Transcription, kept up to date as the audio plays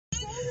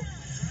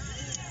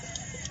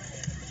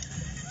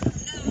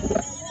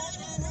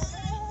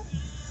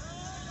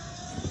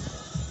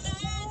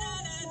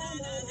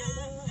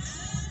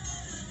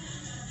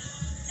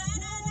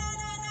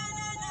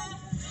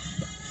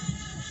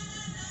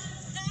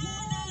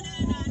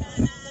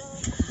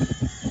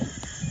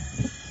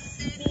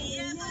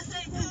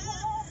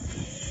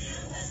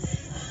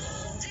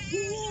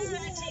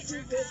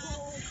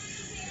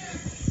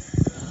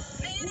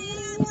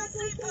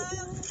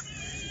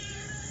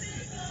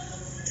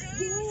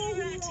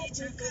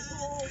We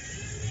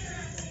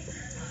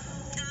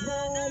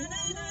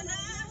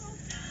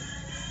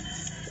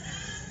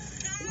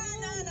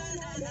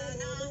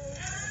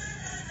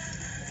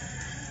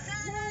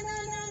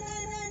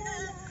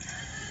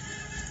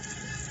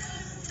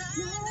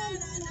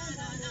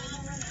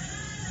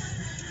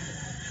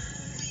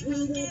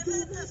give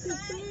up the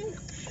fight.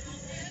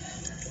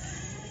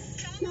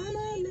 Come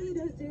on,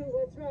 let us do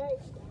what's right.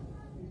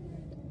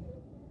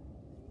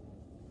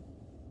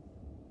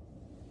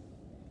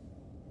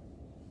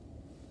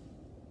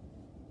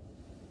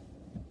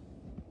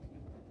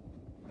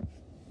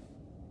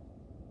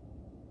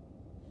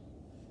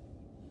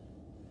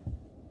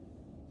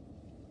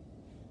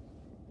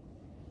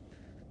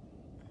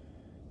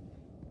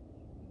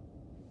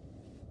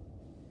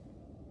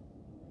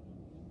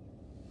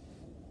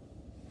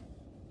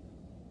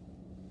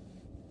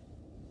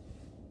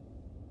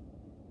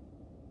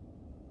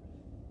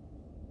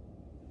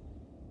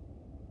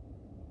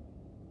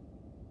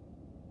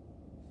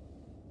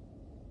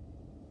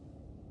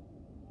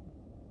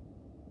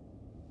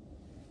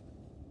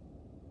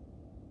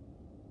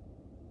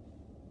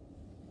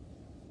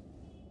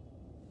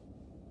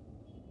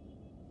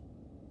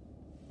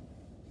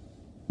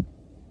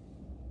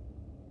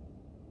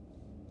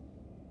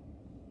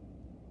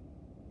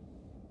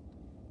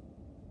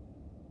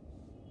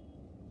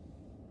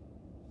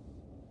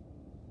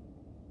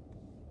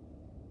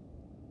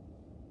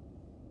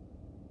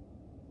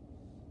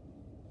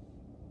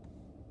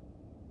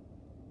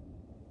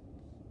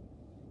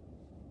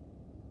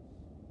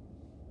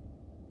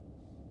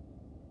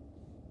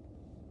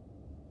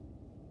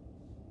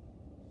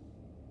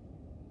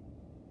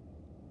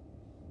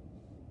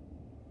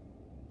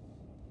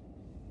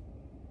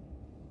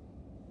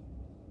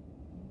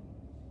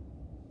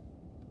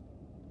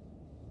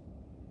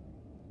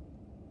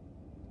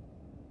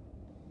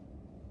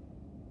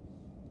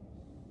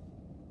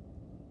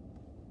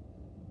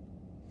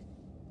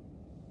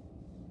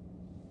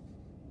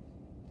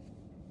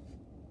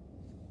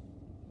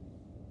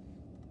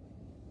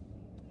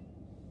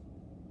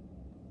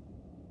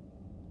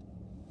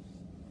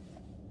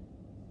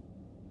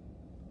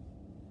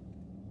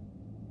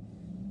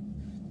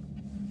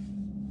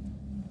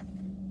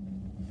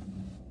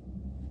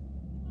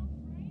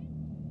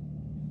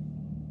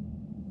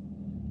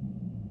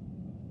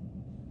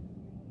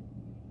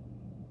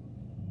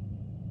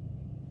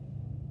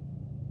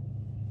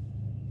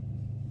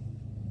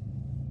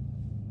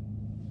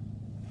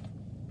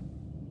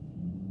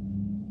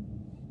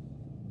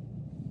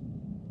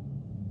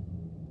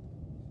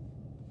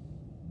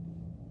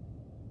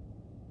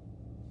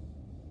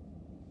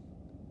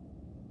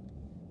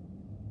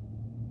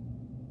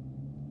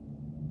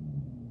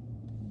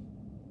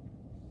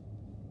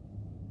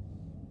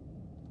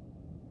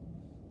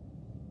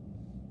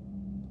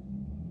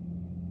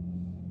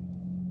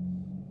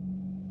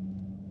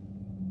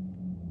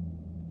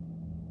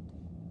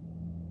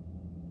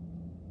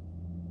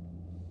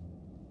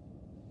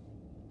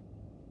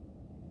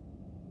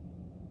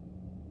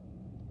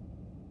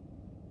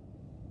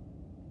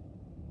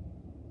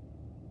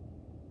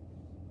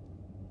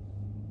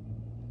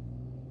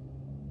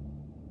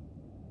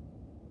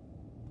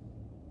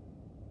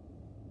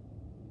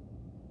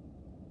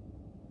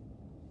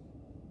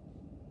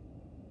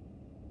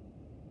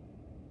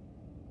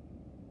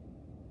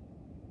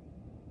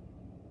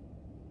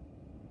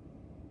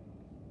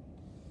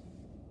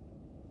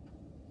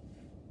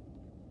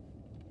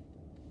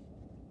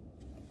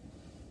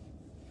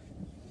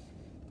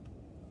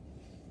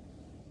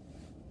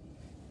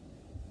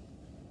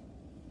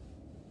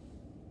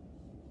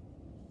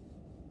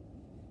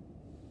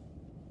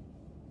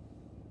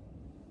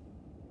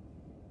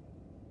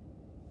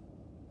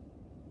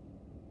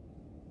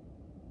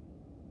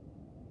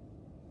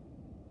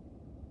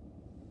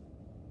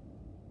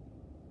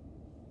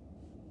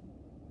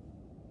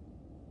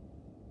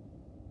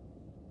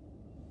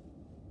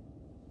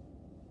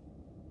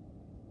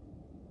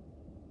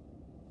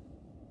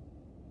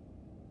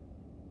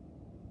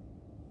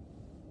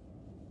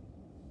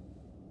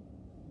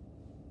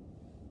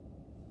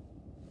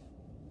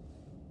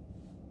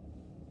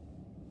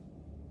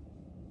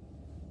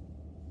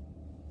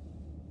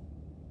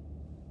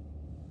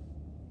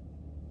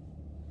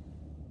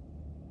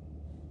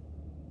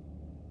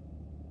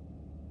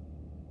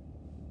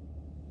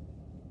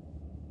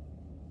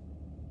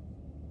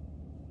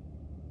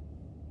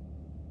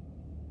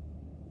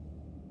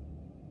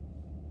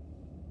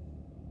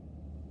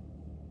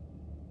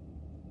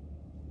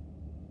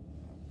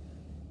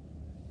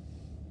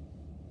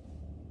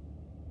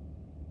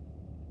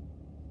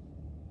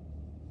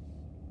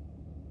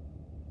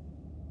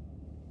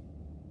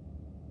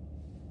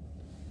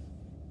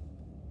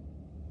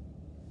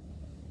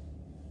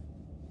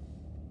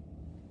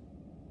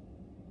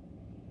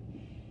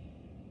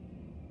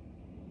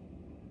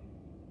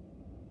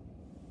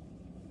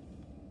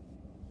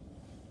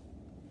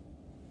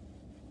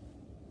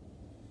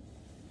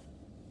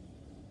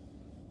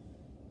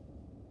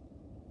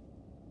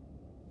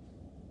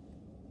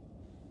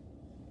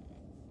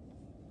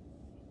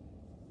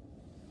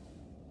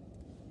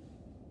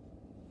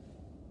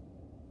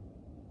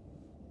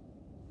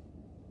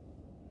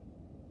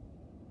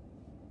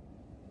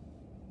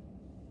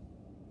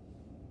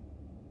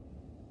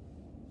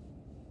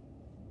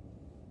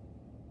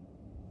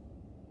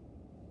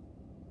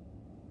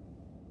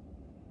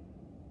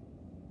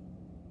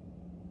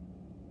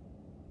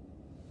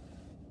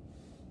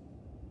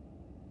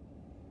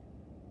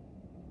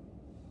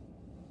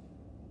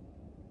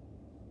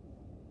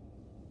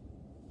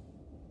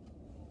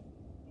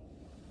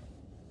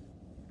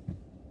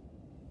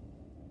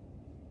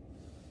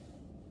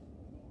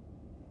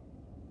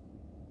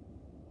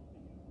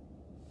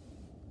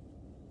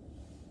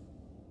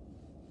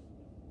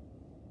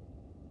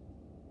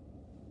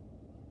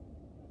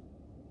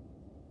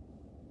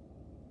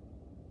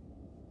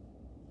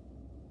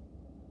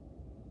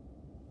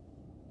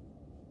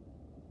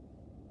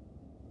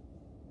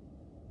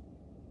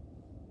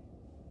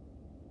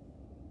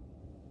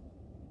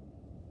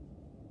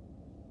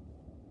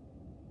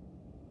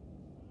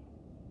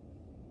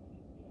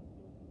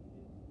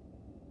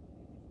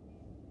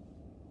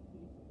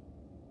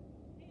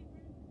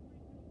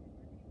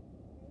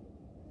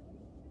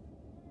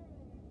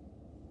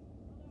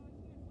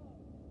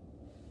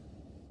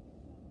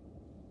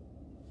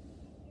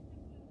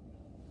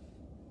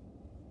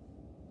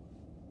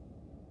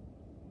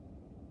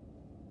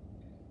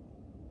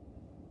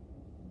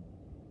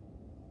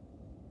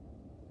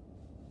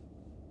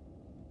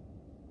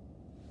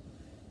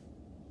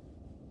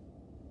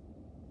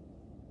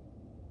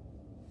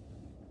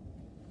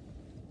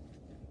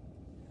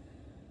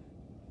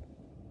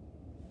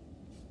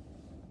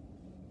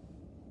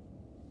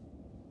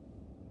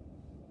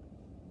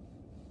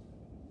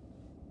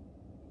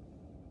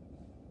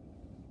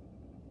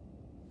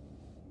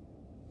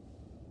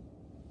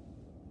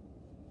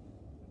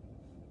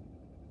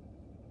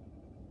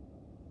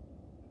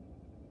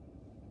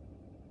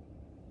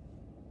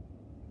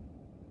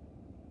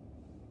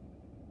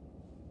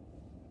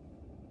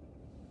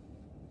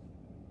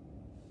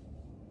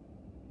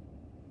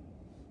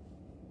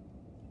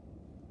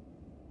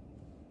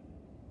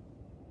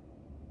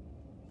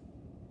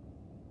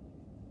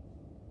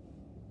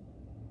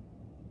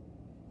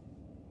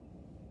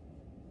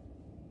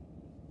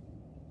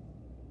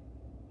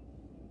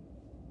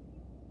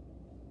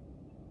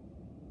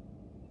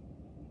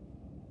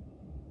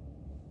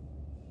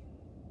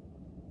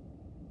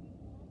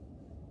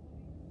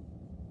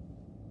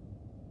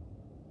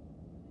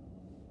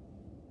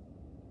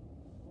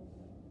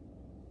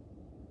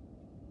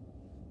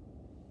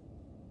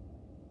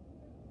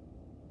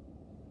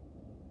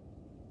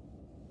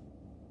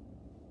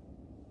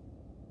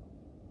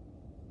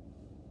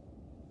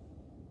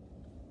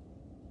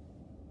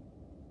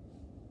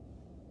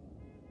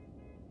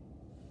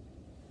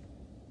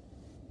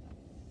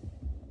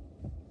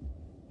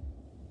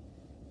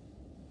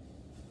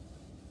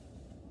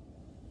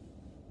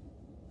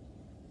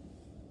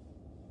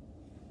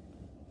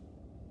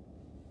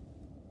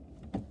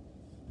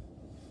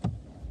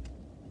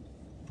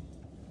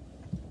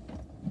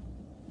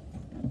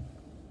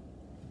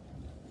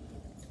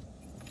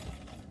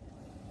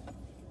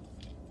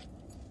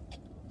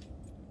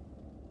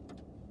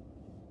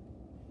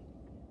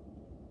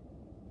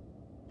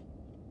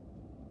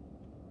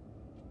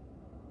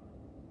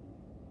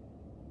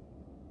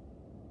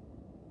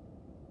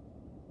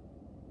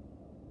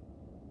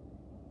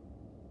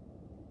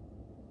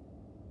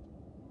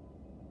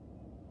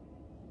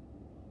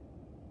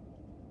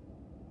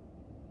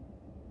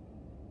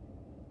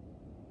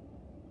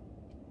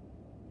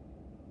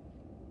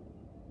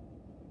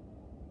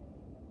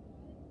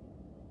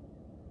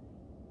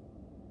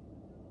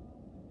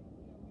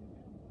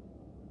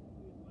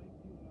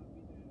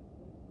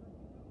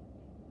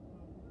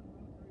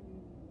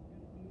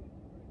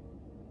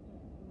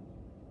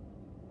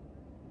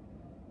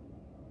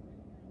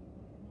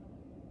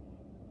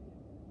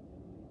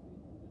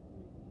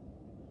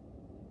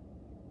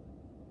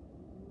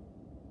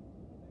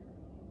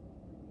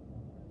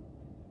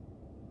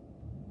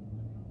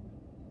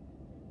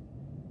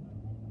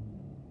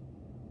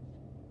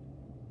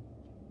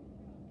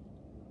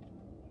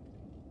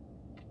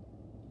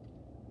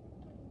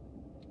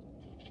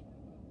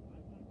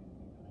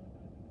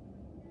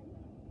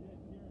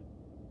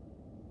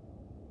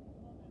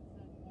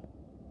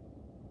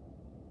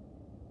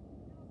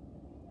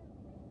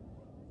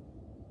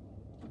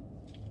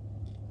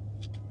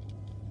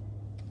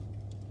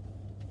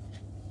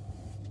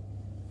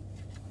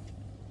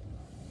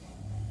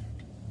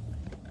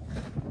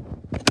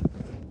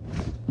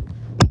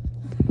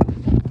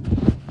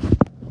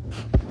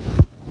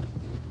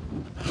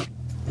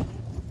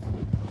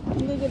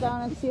 go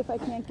down and see if I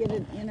can't get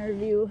an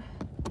interview.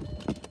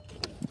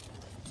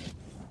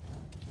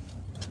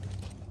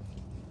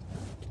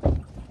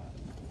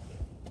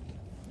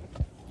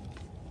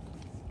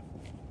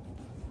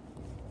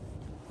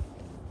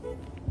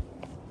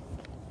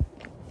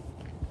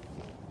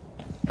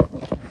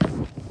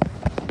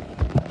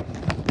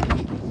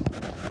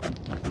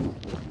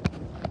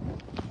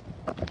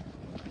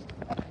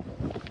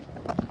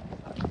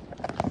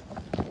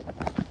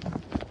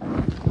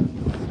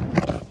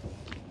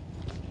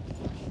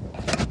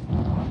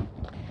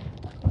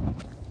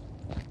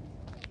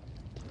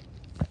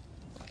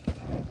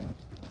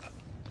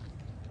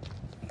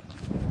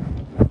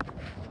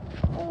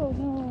 Oh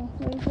no,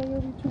 wait, I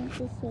gotta turn it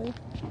this way.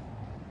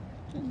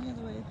 Turn the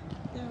other way.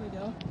 There we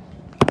go.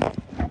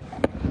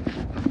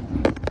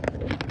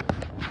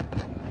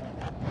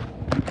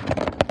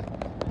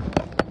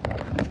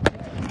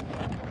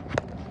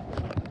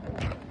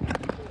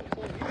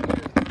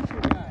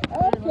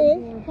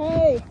 Okay,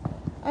 hey.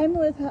 I'm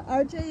with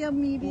RJM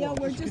Media. Cool.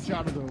 We're Just just get you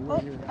out of the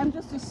way here. I'm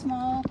just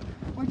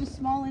we're just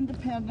small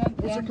independent.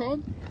 What's it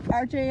called?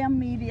 RJM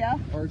Media.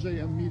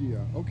 RJM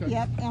Media. Okay.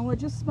 Yep, and we're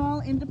just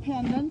small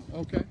independent.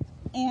 Okay.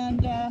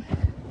 And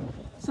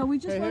so we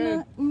just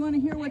Hey, want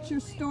to hear what your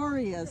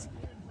story is.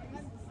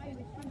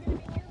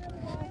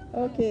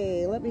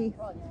 Okay,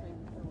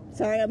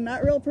 sorry, I'm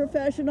not real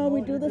professional.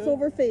 We do this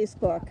over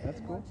Facebook.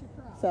 That's cool.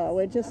 So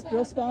we're just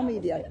real small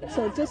media.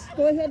 So just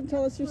go ahead and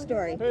tell us your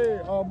story. Hey,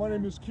 my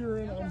name is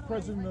Kieran. I'm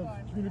president of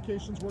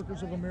Communications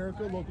Workers of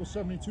America, Local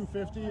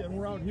 7250, and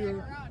we're out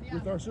here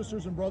with our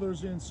sisters and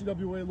brothers in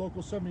CWA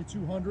Local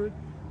 7200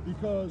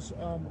 because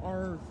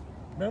our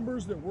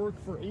members that work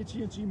for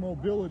AT&T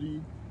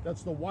Mobility,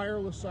 that's the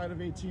wireless side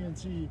of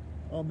AT&T,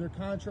 their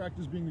contract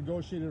is being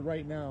negotiated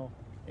right now.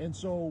 And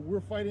so we're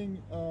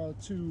fighting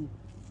to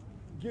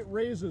get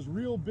raises,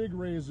 real big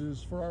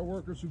raises for our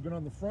workers who've been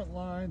on the front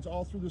lines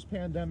all through this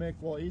pandemic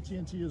while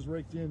AT&T has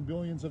raked in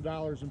billions of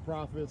dollars in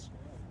profits.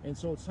 And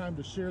so it's time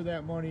to share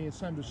that money. It's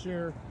time to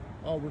share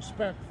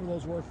respect for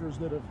those workers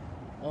that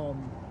have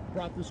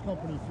brought this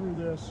company through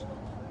this.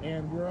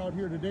 And we're out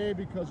here today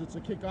because it's a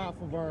kickoff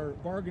of our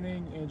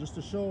bargaining and just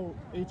to show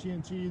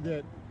AT&T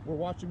that we're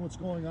watching what's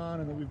going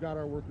on and that we've got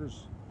our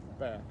workers'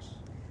 backs.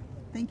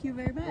 Thank you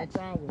very much. No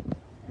problem.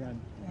 Yeah,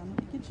 let me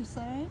get your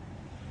sign.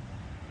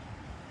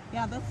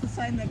 Yeah, that's the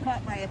sign that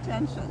caught my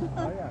attention.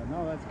 Oh yeah,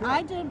 no, that's good.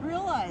 I didn't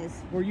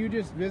realize. Were you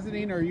just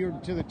visiting, or you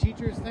to the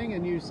teachers thing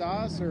and you saw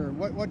us, or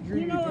what drew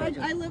you? You know, towards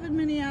I it? live in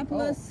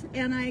Minneapolis,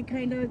 and I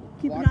kind of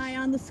keep Watch. an eye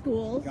on the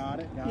schools.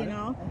 Got it. You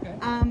know, Okay.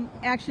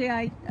 actually,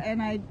 I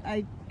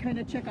kind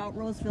of check out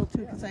Roseville too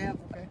because I have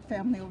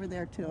family over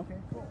there too. Okay,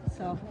 cool.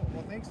 So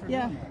Well, thanks for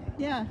yeah, doing that.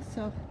 yeah.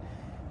 So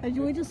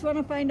we just want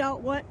to find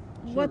out what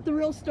the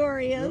real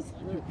story is.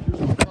 Yep. Here's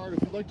my card.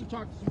 If you'd like to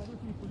talk to some other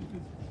people, you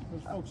could.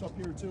 There's folks up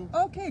here too.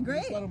 Okay,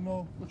 great. Just let them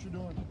know what you're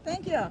doing.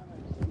 Thank you.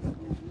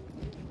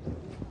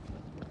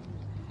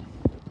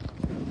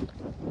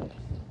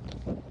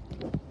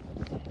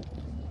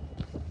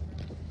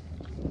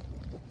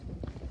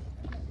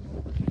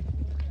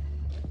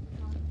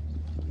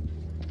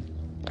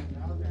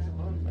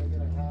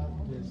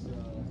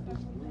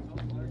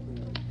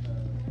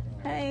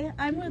 Hey,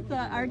 I'm with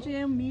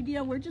RJM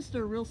Media. We're just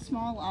a real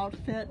small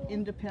outfit,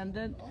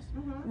 independent.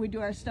 We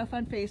do our stuff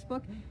on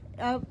Facebook.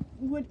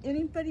 Would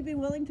anybody be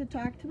willing to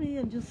talk to me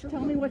and just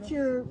tell me what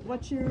your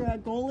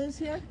goal is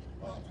here?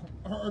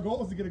 Our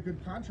goal is to get a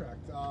good contract.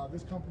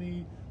 This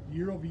company,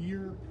 year over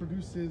year,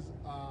 produces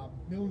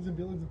millions and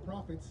billions of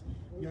profits,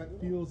 yet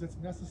feels it's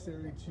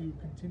necessary to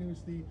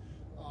continuously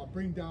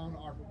bring down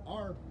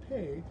our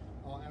pay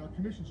and our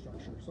commission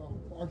structure. So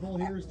our goal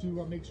here is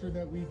to make sure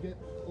that we get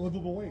a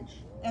livable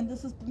wage. And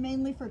this is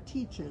mainly for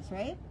teachers,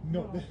 right?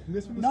 No,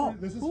 this one is No. for,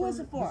 this is Who for, is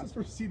it for? This is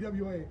for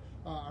CWA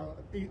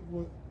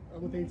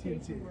with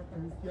AT&T.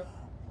 Yep.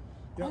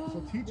 Yep.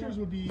 So teachers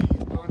would be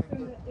on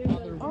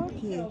other.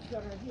 Okay.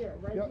 That are here,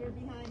 right Yep. here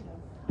behind us.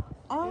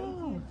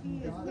 Oh. AT&T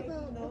is taking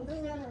those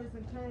centers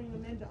and turning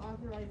them into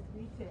authorized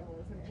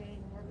retailers and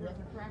paying workers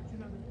a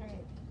fraction of the pay.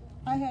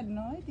 I had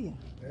no idea.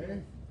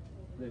 Hey.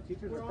 The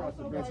teachers We're across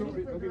the also bridge, fighting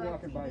for they'll be direct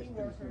walking by us TV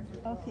pretty workers.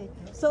 soon. Okay.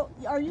 So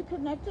are you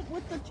connected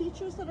with the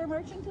teachers that are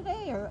marching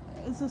today, or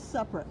is this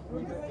separate?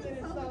 We're doing it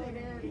in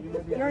solidarity.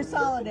 You're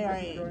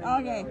solidarity.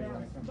 Okay.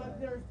 But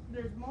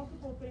there's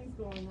multiple things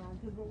going on,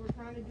 because what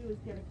we're trying to do is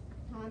get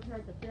a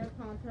contract, a fair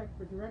contract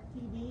for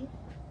DirecTV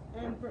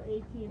and for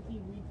AT&T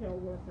retail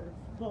workers,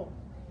 both.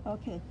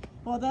 Okay.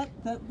 Well,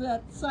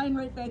 that sign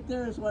right back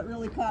there is what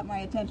really caught my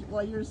attention.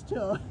 Well, yours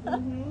too.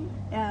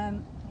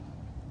 And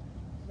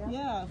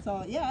yeah,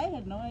 so yeah, I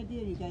had no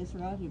idea you guys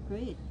were out here.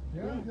 Great.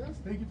 Yeah. Yes.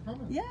 Thank you for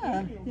coming. Yeah.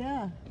 Thank you.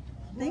 Yeah.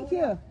 Thank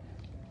you.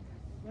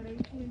 Let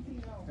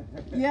AT&T know.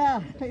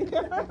 Yeah.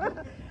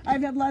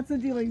 I've had lots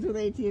of dealings with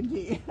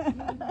AT&T.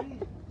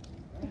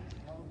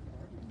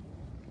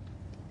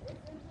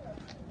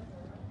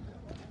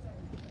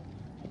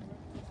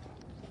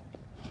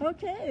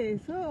 Okay,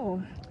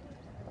 so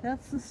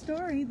that's the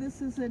story.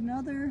 This is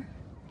another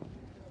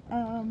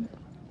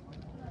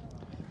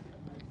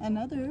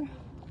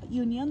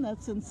union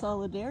that's in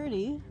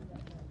solidarity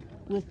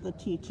with the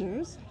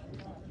teachers,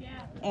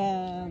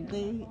 and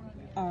they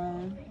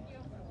are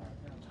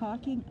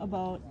talking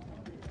about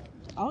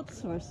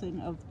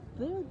outsourcing of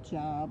their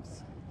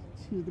jobs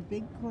to the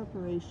big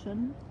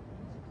corporation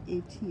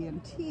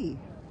AT&T.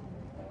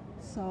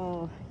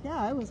 So yeah,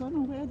 I was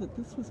unaware that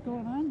this was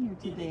going on here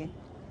today,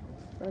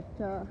 but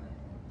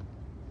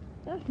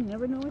yeah, you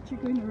never know what you're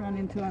going to run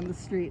into on the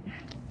street.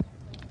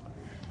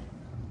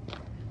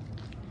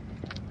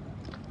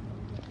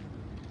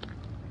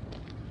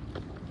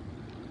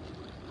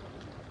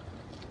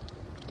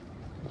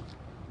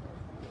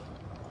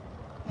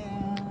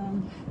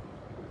 And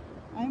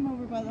I'm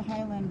over by the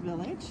Highland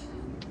Village.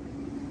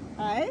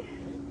 Hi.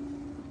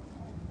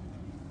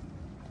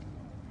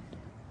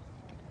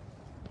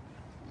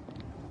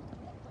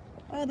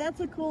 Oh,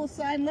 that's a cool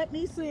sign. Let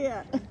me see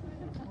it.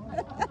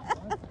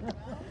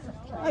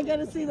 I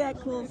gotta see that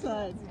cool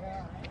sign.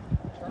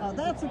 Oh,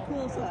 that's a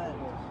cool sign.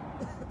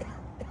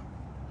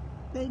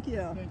 Thank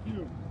you. Thank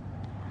you.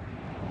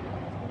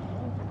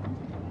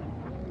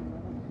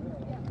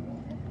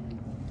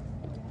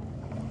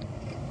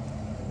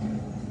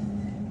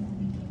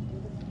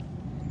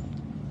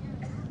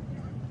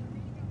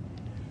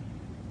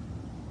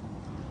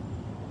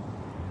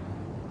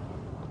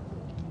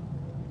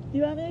 Do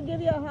you want me to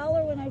give you a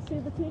holler when I see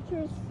the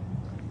teachers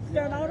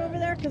start out over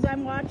there? Because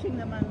I'm watching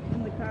them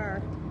in the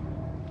car.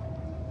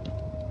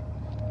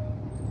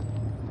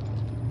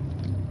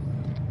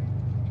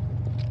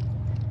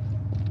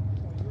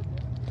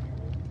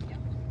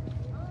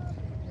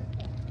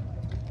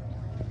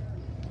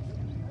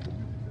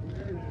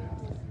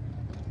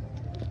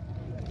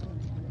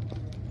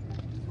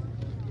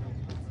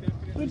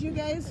 Would you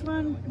guys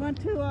want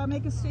to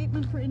make a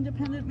statement for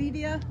independent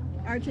media,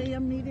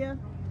 RJM media?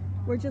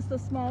 We're just a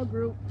small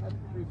group. I'd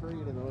refer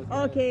you to those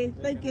guys. Okay,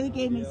 they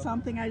gave me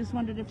something. I just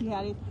wondered if you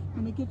had it.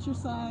 Let me get your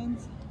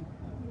signs.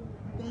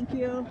 Thank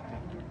you.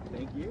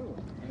 Thank you.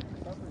 Thanks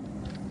for covering me.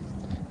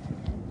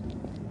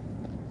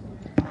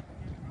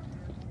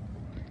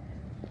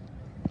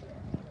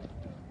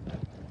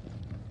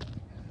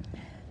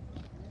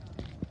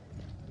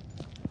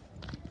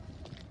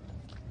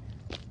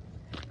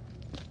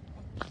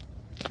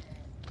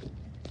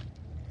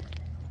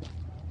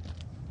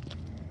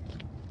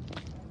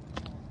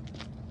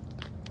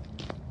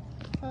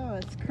 Oh,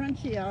 it's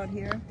crunchy out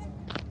here.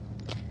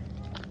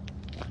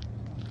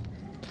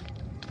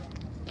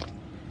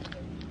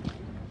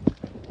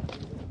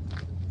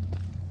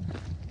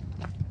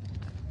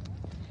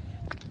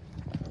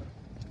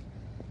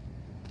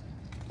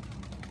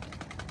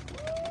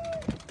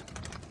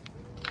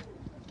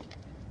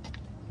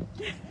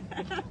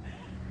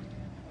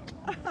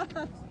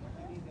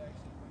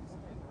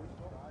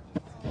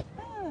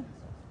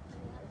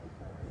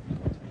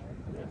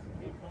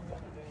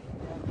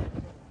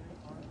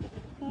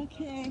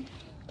 Okay.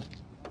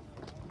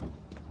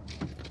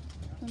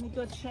 Let me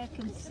go check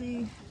and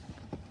see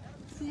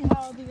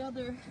how the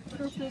other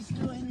group is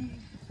doing,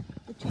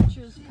 the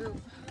teachers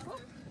group.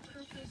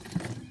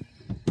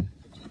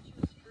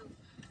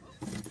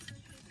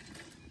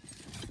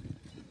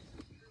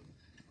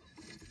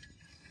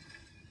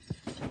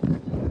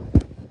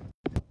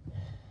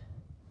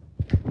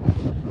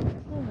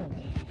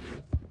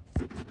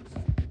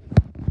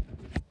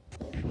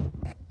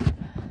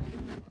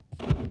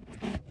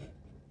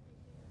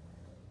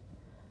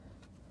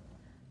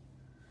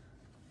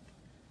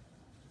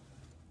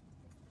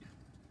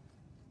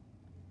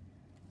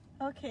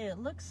 Okay, it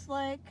looks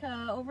like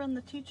over in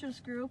the teachers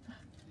group.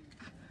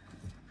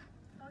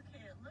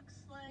 Okay, it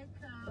looks like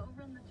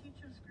over in the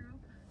teachers group.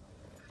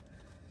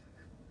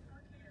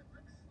 Okay, it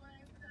looks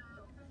like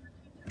over in the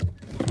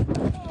teachers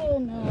group. Oh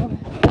no.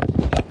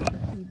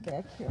 Be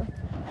back here.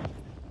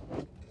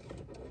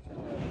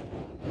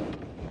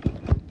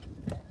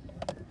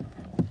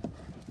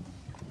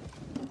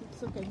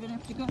 It's okay, I'm gonna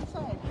have to go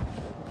inside.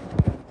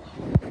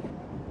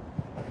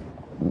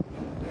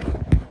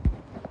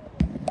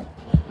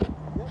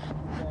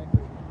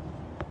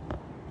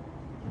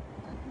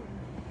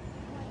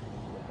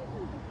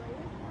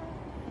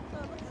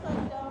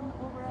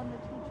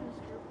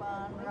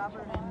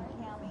 Robert and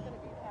Cammy, that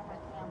they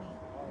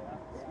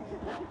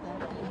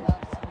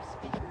have some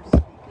speakers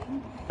speaking.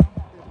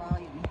 Their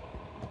volume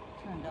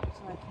turned up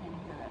so I can't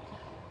hear